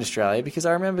weird in Australia because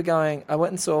I remember I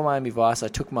went and saw Miami Vice. I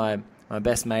took my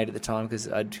best mate at the time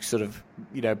because I'd sort of,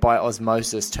 by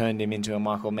osmosis turned him into a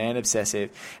Michael Mann obsessive.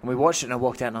 And we watched it and I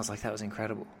walked out and I was like, that was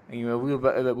incredible. And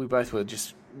we both were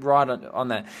just right on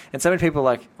that. And so many people were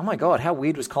like, oh my God, how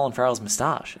weird was Colin Farrell's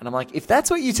moustache? And I'm like, if that's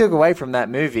what you took away from that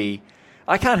movie,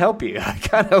 I can't help you. I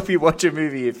can't help you watch a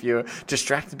movie if you're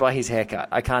distracted by his haircut.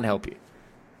 I can't help you.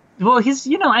 Well, he's,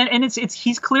 and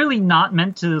he's clearly not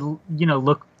meant to,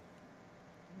 look,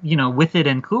 with it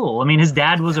and cool. I mean, his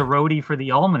dad was a roadie for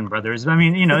the Allman Brothers. I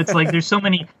mean, it's like there's so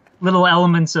many little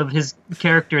elements of his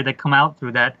character that come out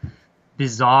through that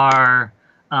bizarre,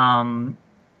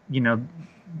 you know,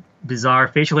 bizarre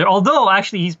facial hair. Although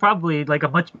actually, he's probably like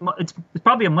it's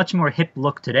probably a much more hip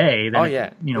look today.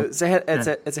 Than it's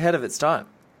ahead of its time.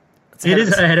 It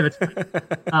is ahead of its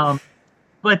time.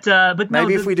 But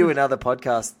maybe if we do another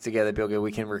podcast together, Bilge,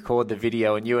 we can record the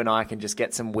video and you and I can just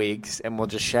get some wigs and we'll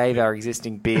just shave our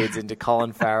existing beards into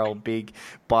Colin Farrell big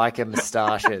biker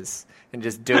moustaches and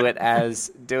just do it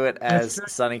as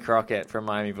Sonny Crockett from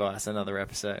Miami Vice, another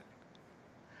episode.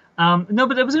 No,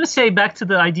 but I was going to say back to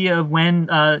the idea of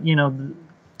when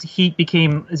Heat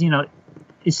became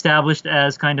established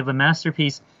as kind of a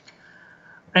masterpiece,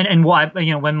 and why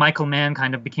when Michael Mann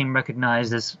kind of became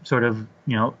recognized as sort of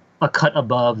a cut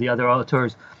above the other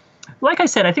auteurs. Like I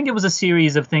said, I think it was a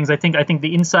series of things. I think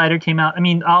The Insider came out. I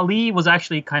mean, Ali was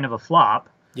actually kind of a flop.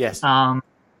 Yes. But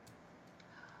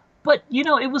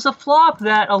it was a flop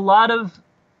that a lot of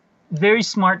very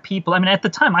smart people. I mean, at the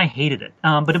time, I hated it.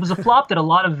 But it was a flop that a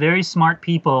lot of very smart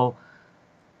people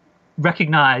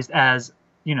recognized as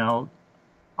a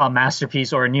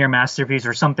masterpiece or a near masterpiece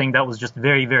or something that was just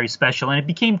very, very special. And it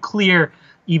became clear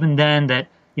even then that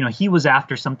he was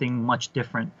after something much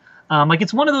different. Like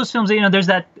it's one of those films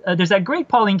that, there's that great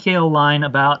Pauline Kael line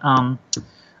about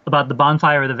the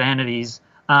Bonfire of the Vanities,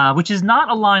 which is not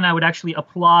a line I would actually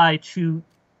apply to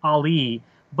Ali,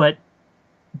 but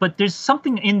there's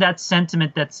something in that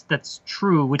sentiment that's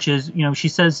true, which is, she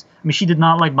says, I mean, she did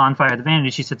not like Bonfire of the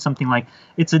Vanities. She said something like,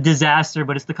 it's a disaster,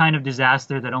 but it's the kind of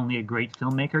disaster that only a great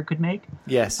filmmaker could make.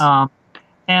 Yes.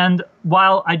 And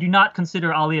while I do not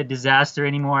consider Ali a disaster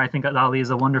anymore, I think Ali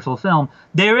is a wonderful film.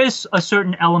 There is a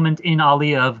certain element in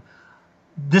Ali of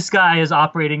this guy is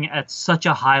operating at such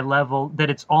a high level that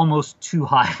it's almost too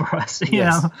high for us. You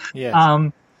know.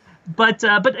 Yes. But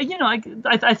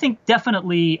I think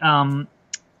definitely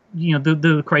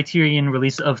the Criterion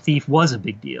release of Thief was a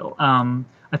big deal.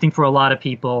 I think for a lot of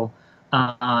people,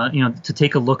 to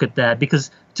take a look at that, because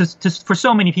just for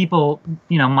so many people,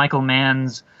 Michael Mann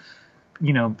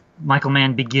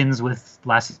begins with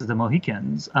Last of the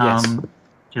Mohicans,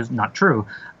 which is not true.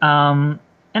 And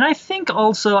I think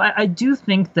also, I do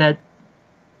think that,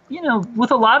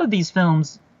 with a lot of these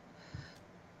films,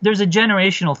 there's a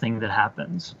generational thing that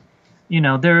happens.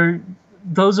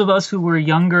 Those of us who were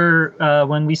younger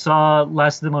when we saw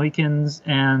Last of the Mohicans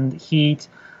and Heat,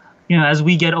 as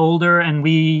we get older and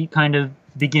we kind of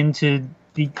begin to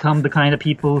become the kind of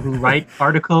people who write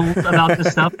articles about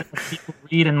this stuff that people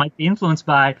read and might be influenced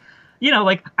by,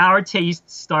 like our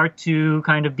tastes start to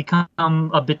kind of become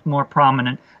a bit more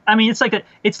prominent. I mean, it's like the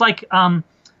way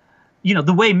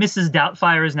Mrs.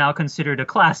 Doubtfire is now considered a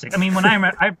classic. I mean, when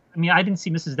I didn't see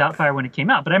Mrs. Doubtfire when it came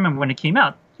out, but I remember when it came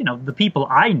out, the people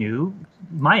I knew,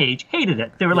 my age, hated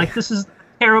it. They were like, this is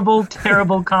terrible,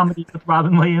 terrible comedy with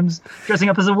Robin Williams dressing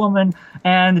up as a woman,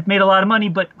 and it made a lot of money,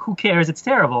 but who cares? It's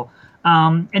terrible.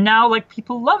 And now, like,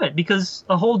 people love it because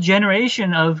a whole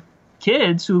generation of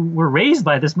kids who were raised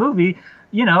by this movie,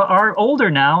 are older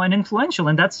now and influential.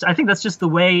 And I think that's just the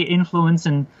way influence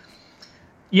and,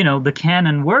 the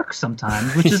canon works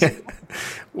sometimes, which is...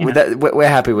 We're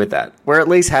happy with that. We're at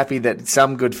least happy that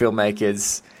some good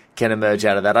filmmakers can emerge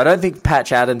out of that. I don't think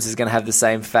Patch Adams is going to have the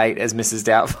same fate as Mrs.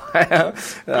 Doubtfire.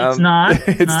 It's not.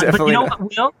 Definitely but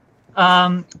what will?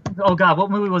 Oh God, what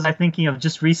movie was I thinking of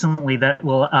just recently that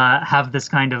will have this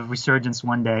kind of resurgence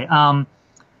one day? Well,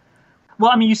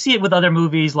 I mean, you see it with other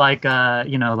movies like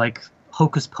like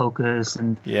Hocus Pocus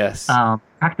and yes,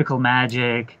 Practical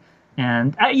Magic,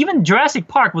 and even Jurassic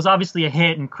Park was obviously a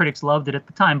hit and critics loved it at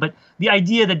the time. But the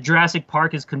idea that Jurassic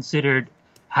Park has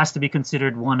to be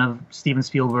considered one of Steven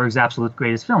Spielberg's absolute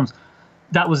greatest films,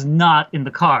 that was not in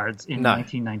the cards in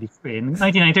 1993. In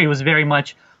 1993, it was very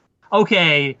much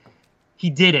okay. He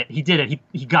did it. He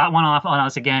got one off on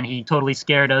us again. He totally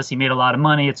scared us. He made a lot of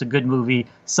money. It's a good movie.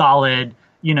 Solid.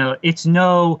 It's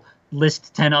no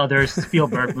list 10 other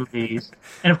Spielberg movies.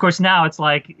 And of course now it's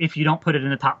like, if you don't put it in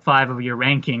the top 5 of your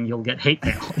ranking, you'll get hate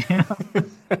mail.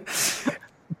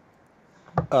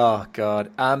 Oh God.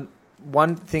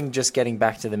 One thing, just getting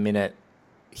back to the minute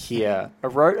here, I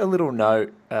wrote a little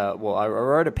note. I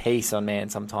wrote a piece on Man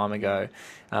some time ago,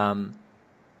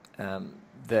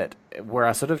 that where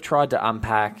I sort of tried to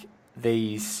unpack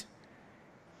these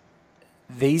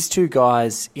two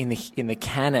guys in the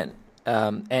canon,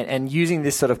 and using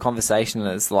this sort of conversation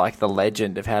as like the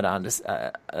legend of how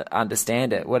to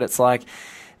understand it. What it's like,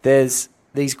 there's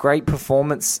these great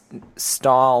performance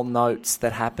style notes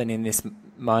that happen in this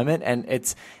moment, and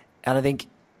I think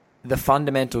the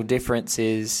fundamental difference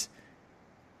is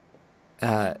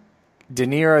De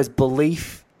Niro's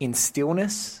belief in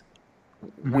stillness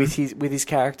with his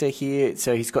character here.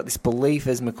 So he's got this belief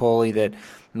as Macaulay that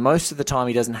most of the time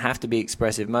he doesn't have to be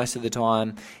expressive. Most of the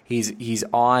time his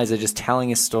eyes are just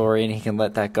telling a story and he can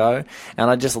let that go. And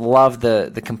I just love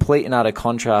the complete and utter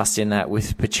contrast in that,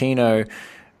 with Pacino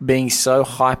being so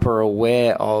hyper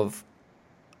aware of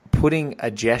putting a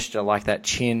gesture like that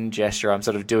chin gesture I'm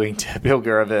sort of doing to Bilge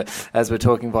as we're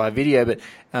talking via video, but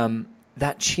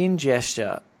that chin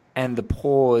gesture and the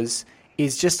pause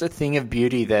is just a thing of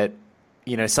beauty that,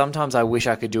 you know, sometimes I wish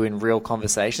I could do in real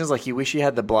conversations. Like, you wish you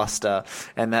had the bluster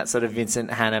and that sort of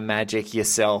Vincent Hanna magic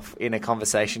yourself in a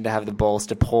conversation to have the balls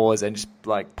to pause and just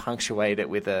like punctuate it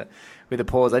with a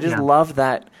pause. I just love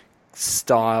that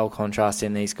style contrast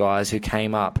in these guys who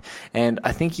came up. And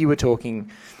I think you were talking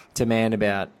to Mann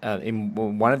about, in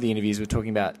one of the interviews, we're talking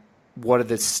about what are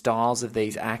the styles of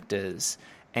these actors,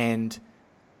 and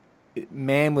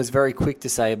Mann was very quick to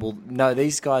say, well, no,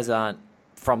 these guys aren't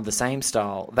from the same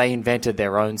style. They invented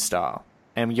their own style,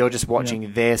 and you're just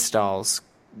watching their styles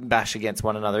bash against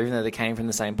one another, even though they came from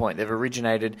the same point. They've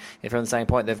originated from the same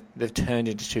point. They've turned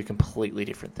into two completely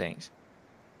different things.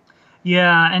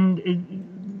 Yeah,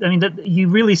 and you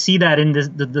really see that in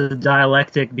the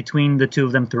dialectic between the two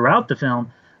of them throughout the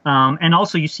film. And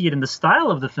also you see it in the style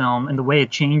of the film and the way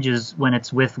it changes when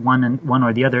it's with one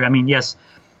or the other. I mean, yes,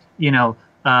 you know,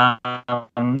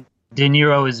 De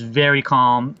Niro is very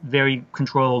calm, very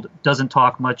controlled, doesn't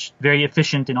talk much, very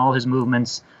efficient in all his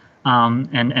movements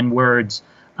and words.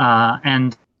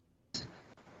 And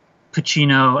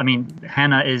Pacino, I mean,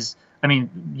 Hanna is,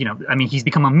 he's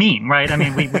become a meme, right? I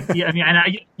mean,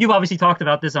 you've obviously talked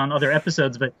about this on other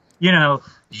episodes, but, you know,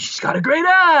 she's got a great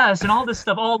ass and all this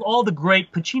stuff. All the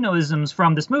great Pacino-isms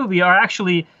from this movie are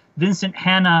actually Vincent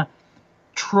Hanna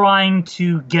trying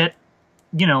to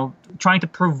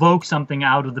provoke something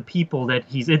out of the people that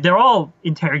they're all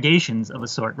interrogations of a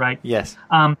sort, right? Yes.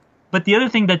 But the other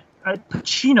thing that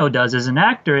Pacino does as an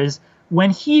actor is when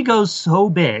he goes so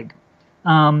big,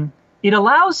 it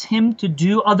allows him to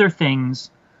do other things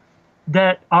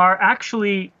that are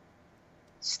actually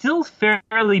still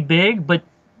fairly big, but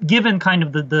given kind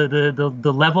of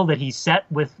the level that he's set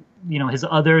with, you know, his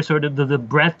other sort of the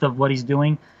breadth of what he's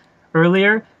doing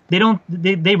earlier,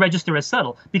 they register as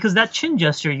subtle, because that chin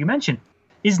gesture you mentioned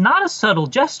is not a subtle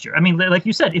gesture. I mean, like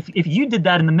you said, if you did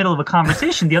that in the middle of a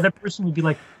conversation, the other person would be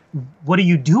like, "What are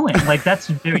you doing?" Like, that's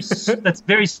very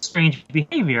strange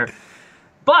behavior.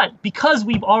 But because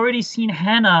we've already seen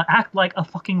Hanna act like a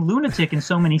fucking lunatic in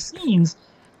so many scenes,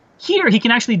 here he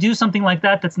can actually do something like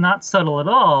that that's not subtle at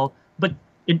all. But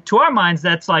to our minds,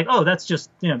 that's like, oh, that's just,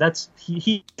 you know, that's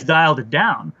he dialed it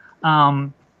down.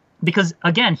 Because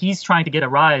again, he's trying to get a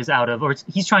rise out of, or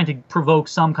he's trying to provoke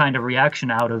some kind of reaction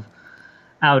out of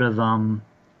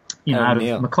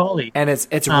Macaulay. And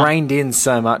it's reined in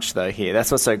so much though here. That's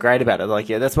what's so great about it. Like,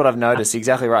 yeah, that's what I've noticed.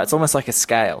 Exactly right. It's almost like a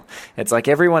scale. It's like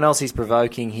everyone else he's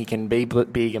provoking, he can be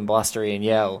big and blustery and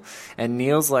yell. And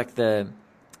Neil's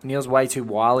way too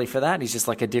wily for that. He's just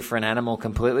like a different animal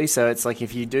completely. So it's like,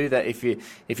 if you do that, if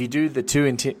you do the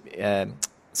two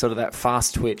sort of that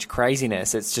fast twitch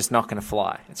craziness, it's just not going to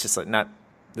fly. It's just like, no,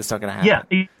 that's not going to happen.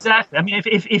 Yeah, exactly. I mean,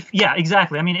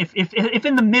 exactly. I mean, if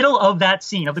in the middle of that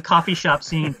scene, of the coffee shop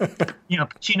scene, you know,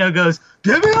 Pacino goes,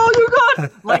 "Give me all you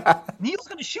got," like, Neil's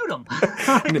going to shoot him.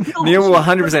 Neil will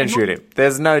 100% shoot him.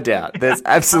 There's no doubt. There's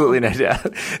absolutely no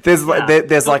doubt. There's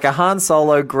like a Han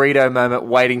Solo Greedo moment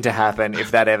waiting to happen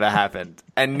if that ever happened,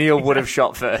 and Neil would have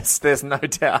shot first. There's no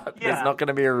doubt. Yeah. There's not going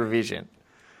to be a revision.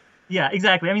 Yeah,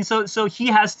 exactly. I mean, so he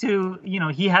has to,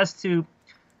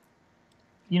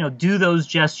 do those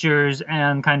gestures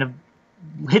and kind of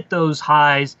hit those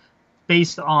highs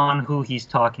based on who he's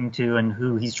talking to and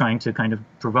who he's trying to kind of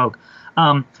provoke.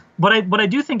 What I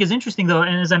do think is interesting, though,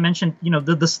 and as I mentioned, you know,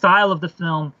 the style of the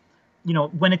film, you know,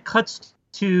 when it cuts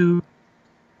to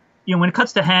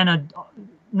Hanna,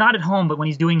 not at home, but when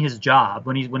he's doing his job,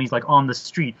 when he's like on the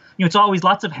street, you know, it's always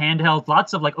lots of handheld,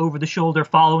 lots of like over the shoulder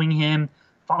following him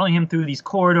through these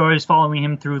corridors, following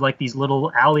him through like these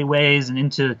little alleyways and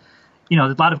into, you know,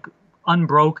 a lot of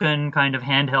unbroken kind of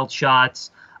handheld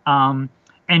shots. And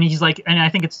he's like, and I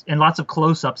think it's, and lots of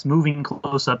close-ups, moving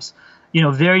close-ups, you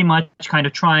know, very much kind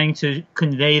of trying to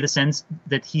convey the sense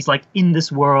that he's like in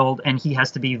this world and he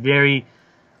has to be very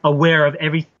aware of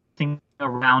everything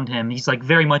around him. He's like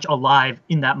very much alive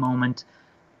in that moment,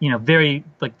 you know, very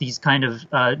like these kind of,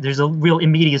 there's a real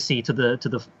immediacy to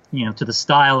the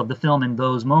style of the film in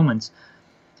those moments.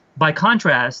 By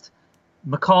contrast,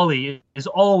 Macaulay is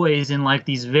always in like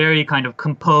these very kind of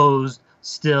composed,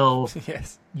 still,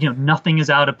 yes. You know, nothing is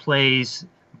out of place.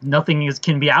 Nothing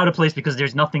can be out of place because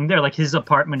there's nothing there. Like his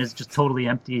apartment is just totally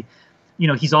empty. You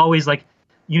know, he's always like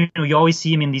you always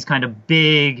see him in these kind of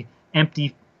big,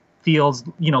 empty fields,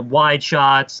 wide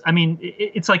shots. I mean,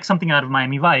 it's like something out of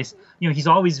Miami Vice. He's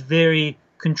always very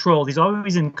controlled. He's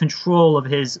always in control of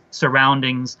his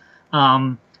surroundings.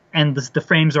 And the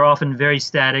frames are often very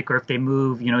static, or if they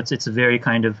move, it's a very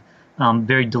kind of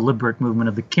very deliberate movement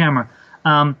of the camera.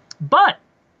 But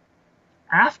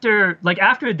after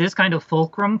this kind of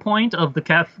fulcrum point of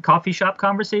the coffee shop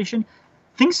conversation,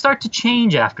 things start to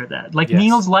change after that. Like, yes.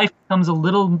 Neil's life becomes a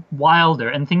little wilder,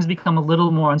 and things become a little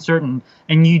more uncertain,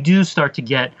 and you do start to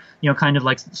get, kind of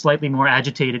like slightly more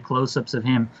agitated close-ups of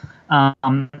him.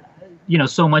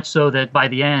 So much so that by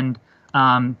the end,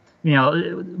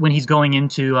 when he's going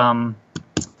into,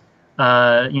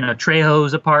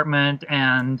 Trejo's apartment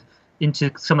and into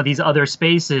some of these other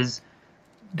spaces,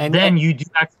 and then you do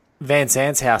Van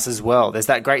Zant's house as well. There's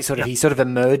that great sort of, he sort of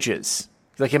emerges.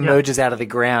 Like emerges out of the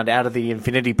ground, out of the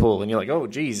infinity pool, and you're like, oh,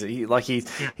 geez,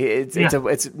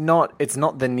 it's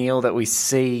not the Neil that we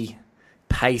see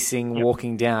pacing,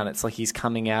 walking down. It's like he's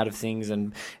coming out of things,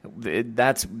 and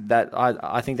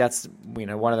I think that's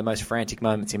one of the most frantic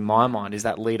moments in my mind is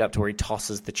that lead up to where he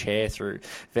tosses the chair through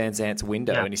Van Zant's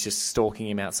window, and he's just stalking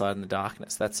him outside in the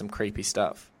darkness. That's some creepy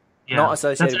stuff. Yeah. Not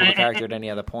associated with the character at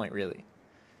any other point, really.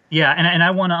 Yeah, and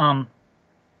I want to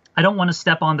I don't want to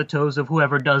step on the toes of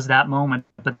whoever does that moment,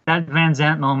 but that Van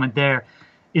Zant moment there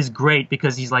is great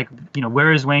because he's like,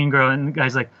 where is Waingro? And the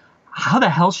guy's like, how the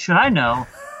hell should I know?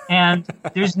 And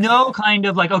there's no kind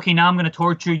of like, okay, now I'm going to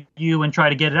torture you and try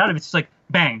to get it out of it. It's just like,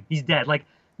 bang, he's dead. Like,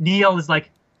 Neil is like,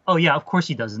 oh yeah, of course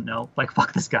he doesn't know. Like,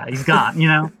 fuck this guy, he's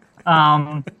gone,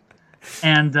 I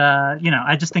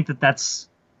just think that's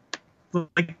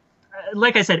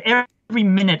like I said, every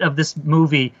minute of this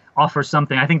movie offers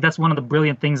something. I think that's one of the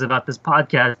brilliant things about this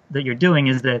podcast that you're doing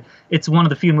is that it's one of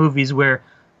the few movies where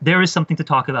there is something to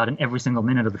talk about in every single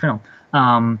minute of the film.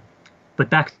 But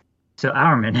back to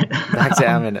our minute. Back to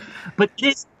our minute. But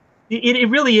it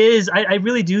really is. I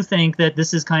really do think that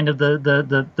this is kind of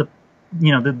the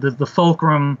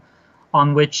fulcrum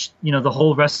on which the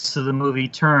whole rest of the movie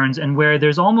turns, and where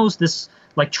there's almost this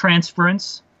like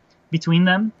transference between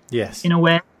them. Yes. In a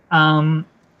way.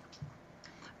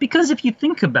 Because if you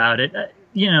think about it,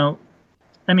 Neil's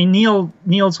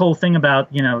whole thing about,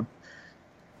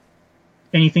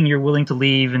 anything you're willing to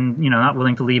leave and, not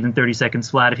willing to leave in 30 seconds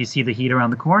flat if you see the heat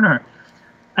around the corner.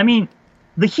 I mean,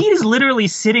 the heat is literally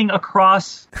sitting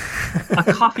across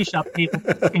a coffee shop table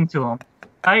talking to him,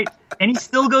 right? And he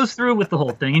still goes through with the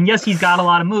whole thing. And yes, he's got a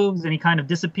lot of moves and he kind of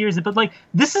disappears. But like,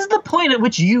 this is the point at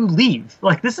which you leave.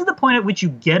 Like, this is the point at which you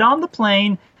get on the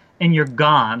plane and you're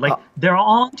gone. Like, they're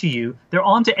on to you. They're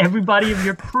on to everybody of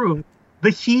your crew. The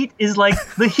heat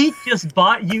just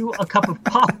bought you a cup of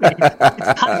coffee.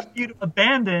 It's time for you to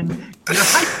abandon your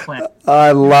hype plan.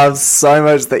 I love so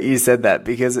much that you said that,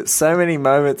 because it's so many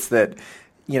moments that,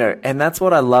 and that's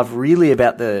what I love really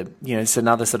about it's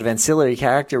another sort of ancillary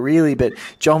character really, but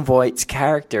Jon Voight's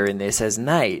character in this as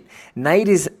Nate. Nate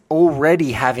is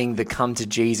already having the come to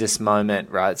Jesus moment,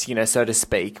 right? So to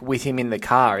speak, with him in the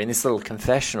car, in this little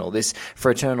confessional, this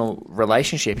fraternal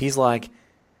relationship. He's like,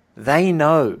 they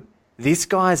know. This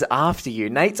guy's after you.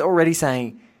 Nate's already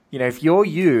saying, if you're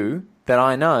you that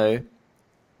I know,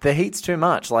 the heat's too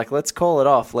much. Like, let's call it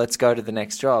off. Let's go to the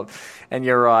next job. And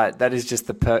you're right. That is just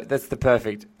that's the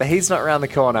perfect. The heat's not around the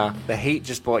corner. The heat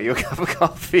just bought you a cup of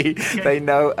coffee. They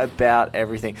know about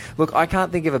everything. Look, I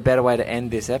can't think of a better way to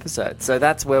end this episode. So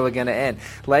that's where we're going to end.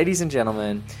 Ladies and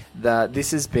gentlemen,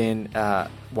 this has been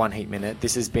One Heat Minute.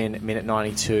 This has been minute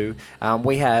 92.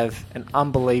 We have an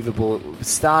unbelievable,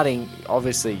 starting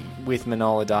obviously with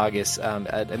Manohla Dargis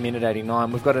at a minute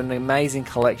 89. We've got an amazing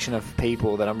collection of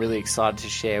people that I'm really excited to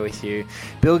share with you.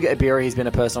 Bilge Ebiri has been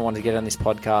a person I wanted to get on this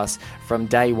podcast from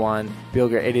day one.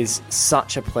 Bilge, it is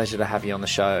such a pleasure to have you on the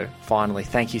show. Finally,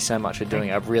 thank you so much for doing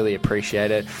it. I really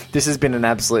appreciate it. This has been an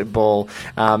absolute ball.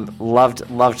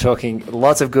 Loved talking.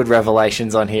 Lots of good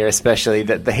revelations on here, especially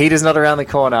that the heat is not around the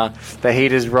corner. The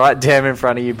heat is right damn in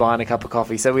front of you buying a cup of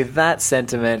coffee. So with that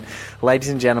sentiment, ladies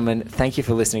and gentlemen, thank you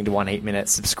for listening to One Heat Minute.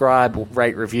 Subscribe,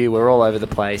 rate, review. We're all over the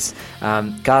place.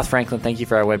 Garth Franklin, thank you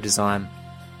for our web design.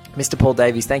 Mr. Paul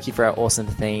Davies, thank you for our awesome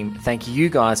theme. Thank you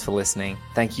guys for listening.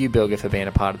 Thank you, Bilge, for being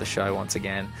a part of the show once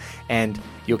again. And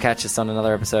you'll catch us on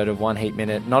another episode of One Heat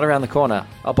Minute. Not around the corner.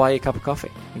 I'll buy you a cup of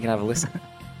coffee. You can have a listen.